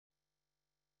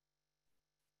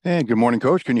Hey, good morning,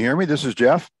 Coach. Can you hear me? This is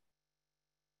Jeff.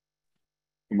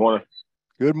 Good morning.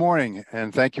 Good morning,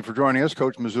 and thank you for joining us,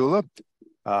 Coach Mazzulla.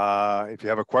 If you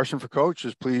have a question for Coach,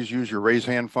 just please use your raise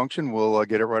hand function. We'll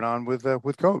get it right on with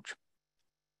Coach.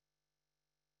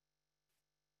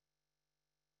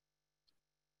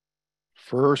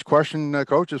 First question,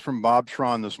 Coach, is from Bob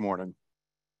Schron this morning.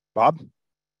 Bob?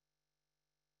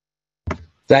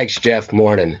 Thanks, Jeff.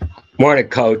 Morning,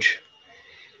 Coach.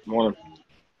 Morning.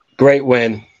 Great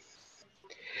win.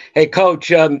 Hey,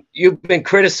 Coach, you've been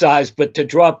criticized, but to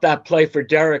drop that play for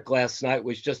Derrick last night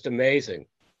was just amazing.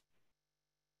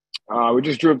 We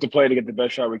just drew up the play to get the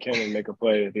best shot we can and make a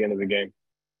play at the end of the game.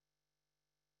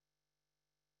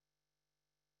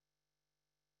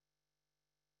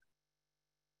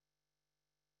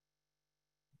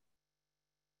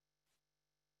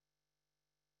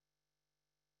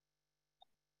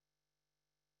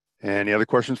 Any other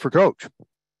questions for Coach?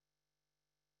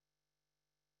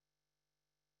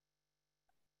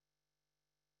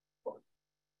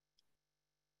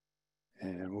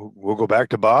 And we'll go back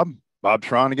to Bob. Bob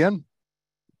Schron again.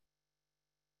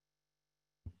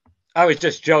 I was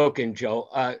just joking,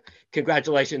 Joe.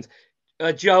 Congratulations.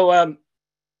 Joe,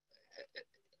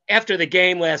 after the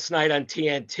game last night on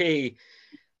TNT,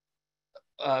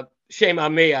 shame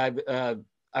on me. I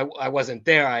wasn't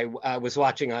there. I was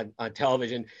watching on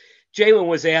television. Jalen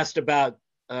was asked about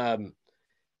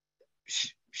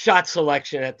shot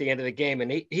selection at the end of the game, and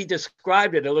he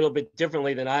described it a little bit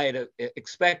differently than I had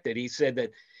expected. He said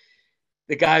that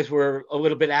the guys were a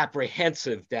little bit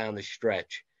apprehensive down the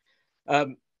stretch.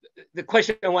 The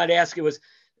question I wanted to ask you was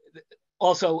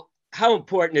also, how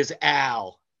important is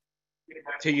Al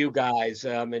to you guys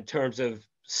in terms of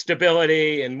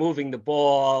stability and moving the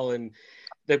ball, and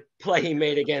the play he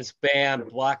made against Bam,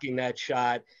 blocking that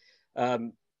shot,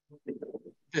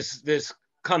 this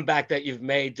comeback that you've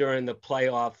made during the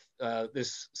playoff,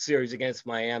 this series against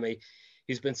Miami?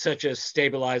 He's been such a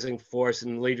stabilizing force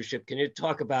in leadership. Can you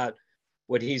talk about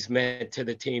what he's meant to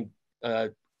the team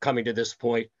coming to this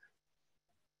point?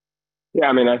 Yeah,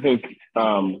 I mean, I think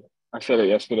I said it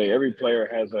yesterday. Every player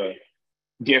has a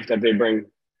gift that they bring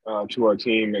to our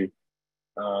team, and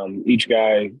each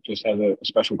guy just has a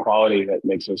special quality that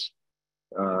makes us,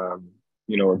 a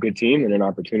good team and an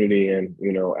opportunity. And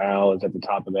Al is at the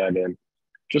top of that, and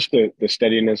just the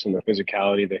steadiness and the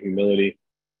physicality, the humility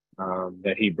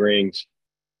that he brings.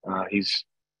 He's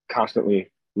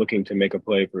constantly looking to make a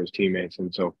play for his teammates,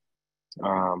 and so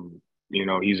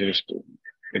he's just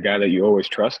the guy that you always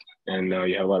trust and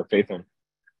you have a lot of faith in.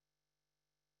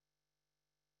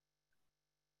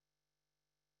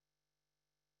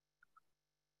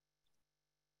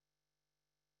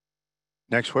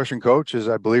 Next question, Coach, is,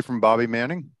 I believe, from Bobby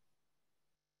Manning.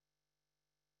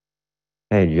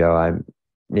 Hey, Joe,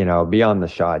 beyond the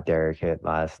shot Derrick hit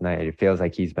last night, it feels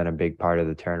like he's been a big part of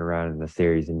the turnaround in the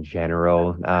series in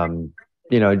general.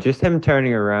 Just him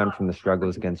turning around from the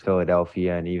struggles against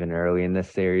Philadelphia and even early in this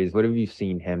series, what have you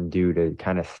seen him do to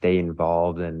kind of stay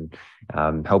involved and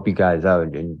help you guys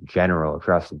out in general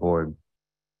across the board?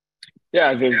 Yeah,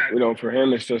 I think, for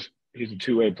him, it's just he's a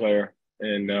two-way player,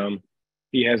 and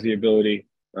he has the ability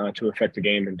to affect the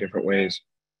game in different ways.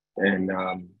 And,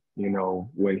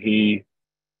 when he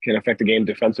can affect the game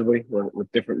defensively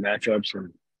with different matchups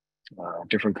and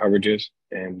different coverages,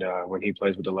 and when he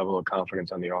plays with a level of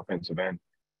confidence on the offensive end.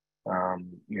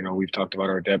 We've talked about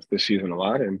our depth this season a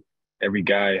lot, and every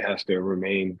guy has to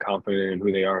remain confident in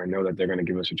who they are and know that they're going to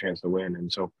give us a chance to win.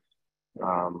 And so,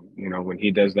 when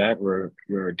he does that, we're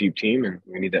a deep team, and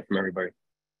we need that from everybody.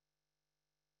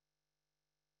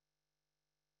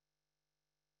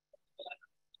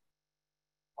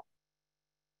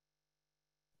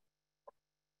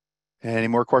 Any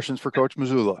more questions for Coach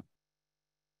Mazzulla?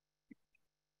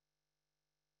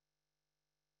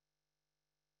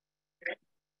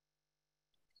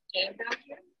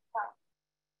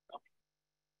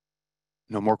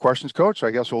 No more questions, Coach. I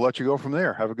guess we'll let you go from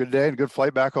there. Have a good day and good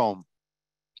flight back home.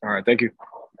 All right. Thank you.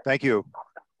 Thank you.